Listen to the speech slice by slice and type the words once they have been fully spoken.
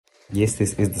Yes,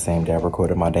 this is the same day I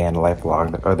recorded my day in the life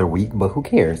vlog the other week, but who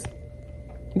cares?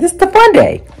 This is the fun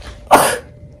day.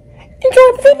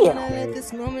 Enjoy the video. Let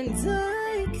this moment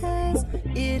die, 'cause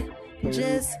it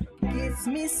just gets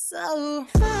me so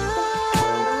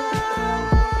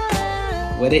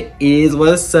What it is,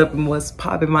 what's up, and what's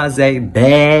poppin', my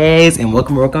ZAИBAES, and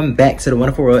welcome back to the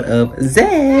wonderful world of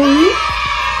Zay.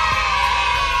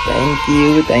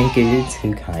 Thank you, you're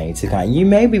too kind. You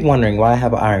may be wondering why I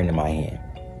have an iron in my hand.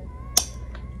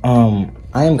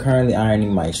 I am currently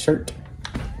ironing my shirt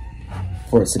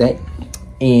for today,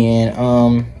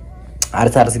 and I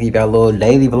decided to give y'all a little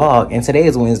daily vlog, and today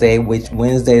is Wednesday, which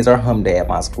Wednesdays are hum day at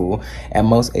my school, at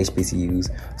most HBCUs.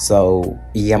 So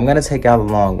yeah, I'm gonna take y'all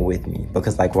along with me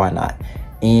because, like, why not?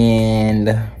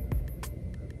 And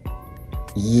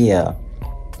yeah,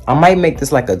 I might make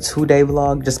this like a 2-day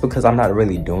vlog just because I'm not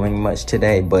really doing much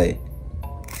today, but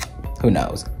who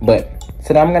knows. But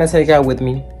today I'm gonna take y'all with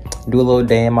me, do a little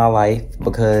day in my life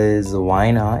because why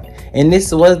not? And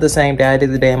this was the same day I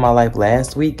did the day in my life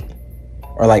last week,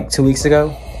 or like 2 weeks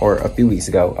ago, or a few weeks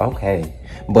ago. Okay,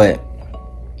 but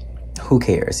who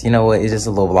cares? You know what? It's just a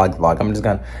little vlog. I'm just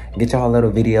gonna get y'all a little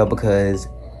video because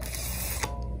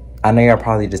I know y'all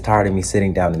probably just tired of me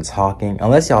sitting down and talking.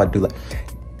 Unless y'all do like,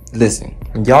 listen,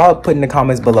 y'all put in the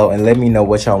comments below and let me know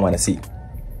what y'all want to see.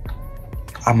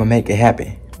 I'm gonna make it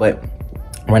happen. But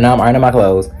right now I'm ironing my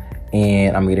clothes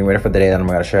and I'm getting ready for the day. Then I'm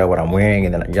gonna show you what I'm wearing,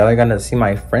 and then y'all are gonna see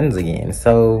my friends again.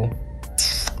 So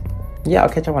yeah, I'll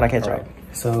catch y'all when I catch y'all.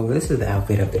 So this is the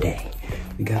outfit of the day.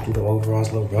 We got the little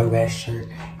overalls, little rugback shirt,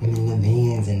 and then the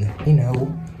Vans, and you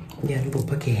know, yeah, a little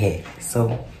bucket hat.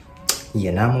 So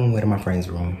yeah, now I'm on my way to my friend's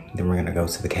room. Then we're gonna go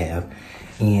to the cab,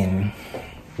 and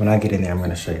when I get in there, I'm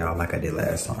gonna show y'all like I did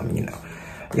last time. You know,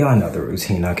 y'all know the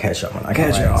routine. I'll catch y'all when I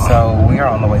catch y'all. So we are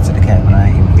on the way to the cab, and I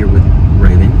am here with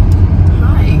Raven.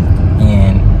 Hi.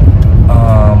 And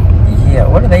yeah,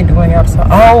 what are they doing outside?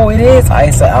 Oh, it is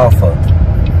Ice Alpha.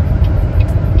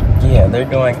 Yeah, they're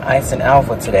doing Ice and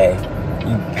Alpha today.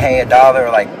 You pay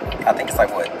 $1, like, I think it's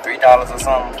like, what, $3 or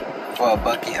something for a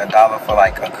bucket, $1 for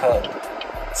like a cup,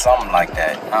 something like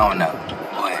that. I don't know,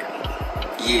 but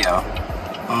yeah,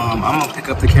 I'm gonna pick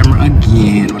up the camera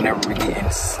again whenever we get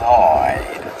inside.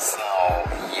 So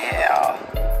yeah.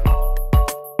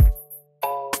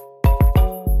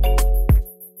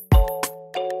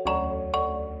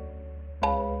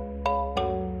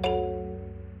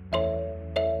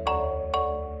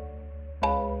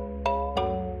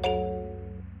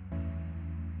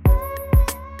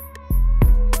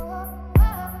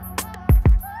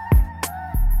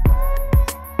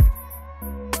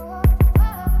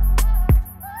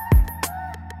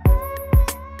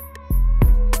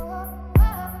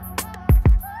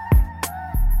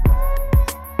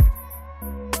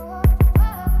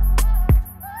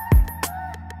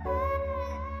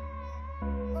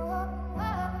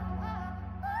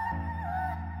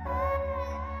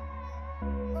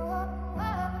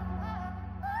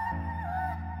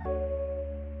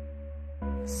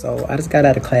 So I just got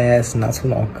out of class not too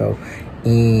long ago,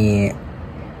 and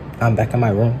I'm back in my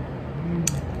room,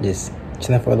 just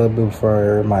chilling for a little bit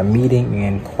before my meeting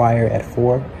in choir at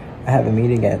 4. I have a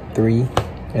meeting at 3,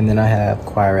 and then I have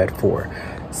choir at 4.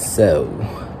 So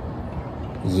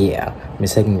yeah, I'm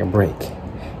just taking a break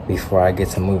before I get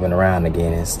to moving around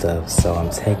again and stuff. So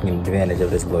I'm taking advantage of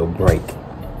this little break.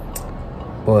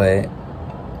 But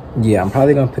yeah, I'm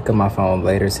probably gonna pick up my phone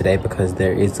later today because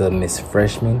there is a Miss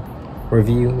Freshman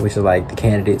review, which is like the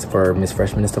candidates for Miss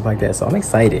Freshman and stuff like that. So I'm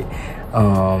excited.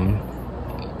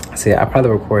 So yeah, I'll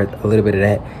probably record a little bit of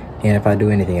that, and if I do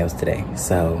anything else today.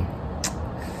 So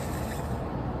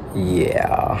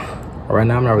yeah, right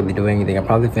now I'm not really doing anything. I'm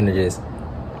probably finna just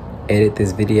edit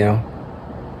this video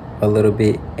a little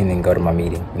bit and then go to my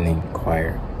meeting and then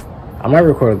choir. I might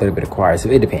record a little bit of choir, so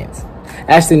it depends.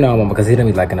 Actually, no, I won't, because he don't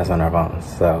be liking us on our phones.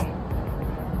 So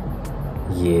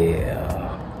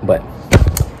yeah, but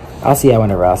I'll see y'all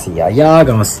whenever I see y'all. Y'all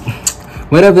gonna see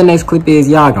whatever the next clip is.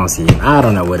 Y'all gonna see it. I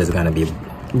don't know what it's gonna be.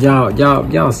 Y'all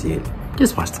see it.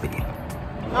 Just watch the video.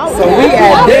 So we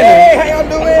at dinner. Hey, how y'all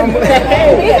doing? We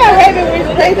got Raven with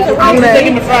the I'm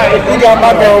taking the fries. We got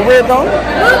my girl Red on. Look,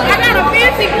 I got a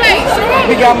fancy plate.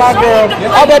 We got my girl.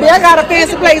 Oh, baby, I got a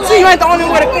fancy plate too. You ain't the only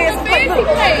one with a fancy plate.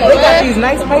 Look, we got these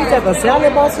nice plates at the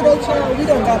salad bar today, child. We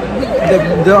don't got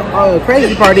the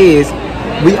crazy part is,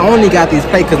 we only got these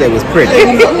plates because they was pretty.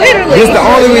 Literally. This is the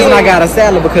only reason I got a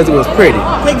salad, because it was pretty.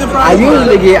 I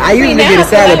usually get a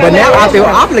salad, but now I feel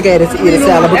obligated to eat a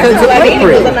salad because it's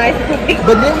pretty.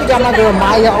 But then we got my girl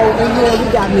Maya over here. We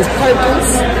got Miss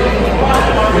Perkins,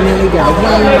 and then we got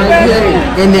Wayne right here,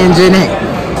 and then Janae.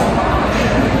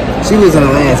 She was in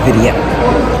the last video.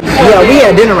 Yeah, we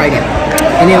at dinner right now.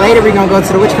 And then later we're gonna go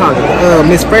to the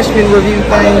Miss Freshman review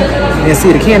thing and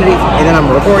see the candidates, and then I'm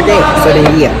gonna record that. So then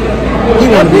yeah,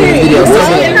 he wanna be in the video.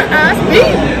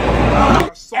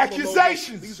 So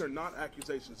accusations. These are not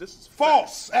accusations. This is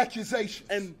false accusations.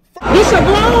 And This your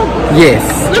vlog? yes.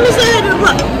 Let me say it in the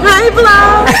vlog. Hi,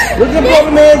 vlog. what's your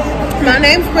problem, man? My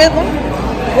name's Rhythm.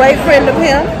 Great friend of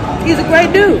him. He's a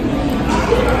great dude.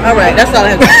 All right, that's all I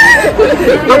have to say.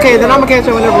 Okay, then I'm gonna catch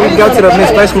you whenever we go to the Miss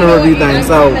Freshman review thing.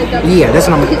 So yeah, that's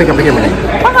what I'm gonna pick up here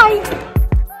today. Bye.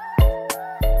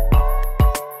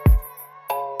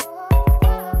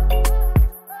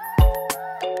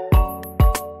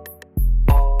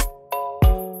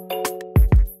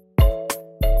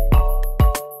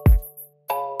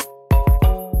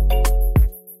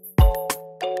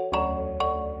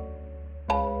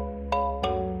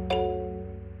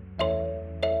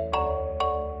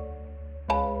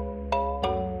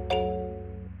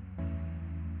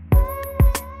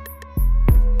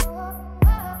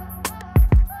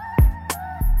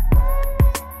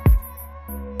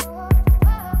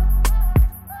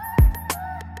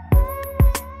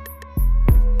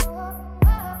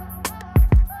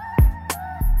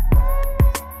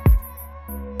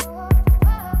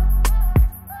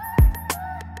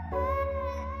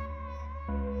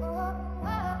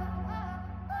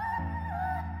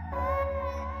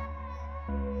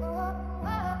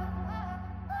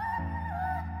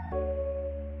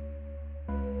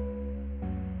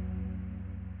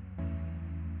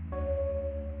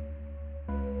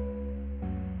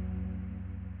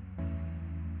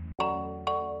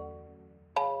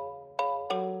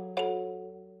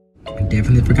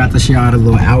 Definitely forgot to share out a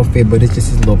little outfit, but it's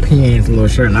just his little pants, little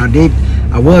shirt. And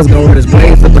I was gonna wear this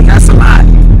blazer, but that's a lot.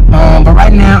 But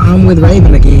right now I'm with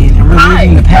Raven again, and we're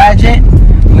leaving the pageant,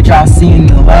 which y'all seen in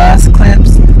the last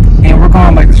clips, and we're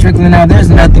going back to Strickland now. There's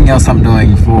nothing else I'm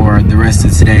doing for the rest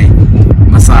of today,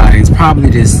 besides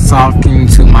probably just talking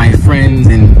to my friends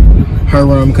in her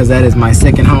room, because that is my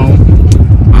second home.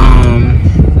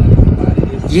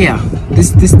 Yeah,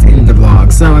 this is the end of the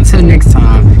vlog. So until next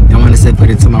time, y'all want to put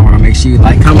it tomorrow. Make sure you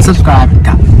like, comment, subscribe.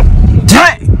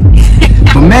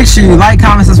 But make sure you like,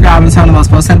 comment, subscribe, and turn on those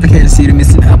post notifications so you don't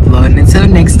miss an upload. And until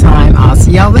next time, I'll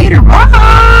see y'all later. Bye.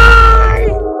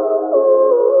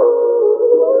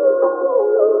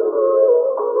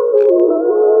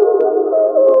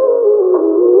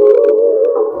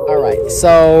 All right,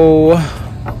 so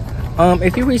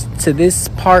if you reached to this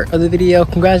part of the video,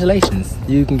 congratulations,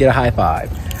 you can get a high five.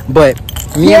 But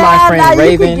me and my friend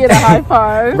Raven, Get a high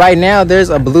five. right now there's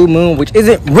a blue moon, which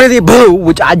isn't really blue,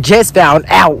 which I just found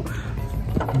out.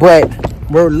 But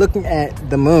we're looking at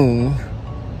the moon,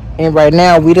 and right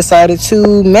now we decided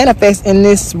to manifest in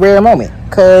this rare moment,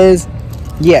 cause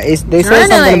yeah, they said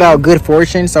something about good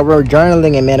fortune, so we're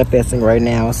journaling and manifesting right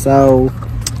now. So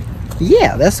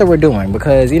yeah, that's what we're doing,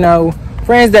 because you know,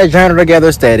 friends that journal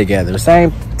together stay together.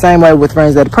 Same way with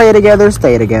friends that pray together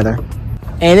stay together.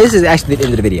 And this is actually the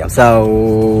end of the video.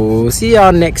 So see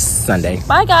y'all next Sunday.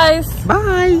 Bye, guys.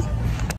 Bye.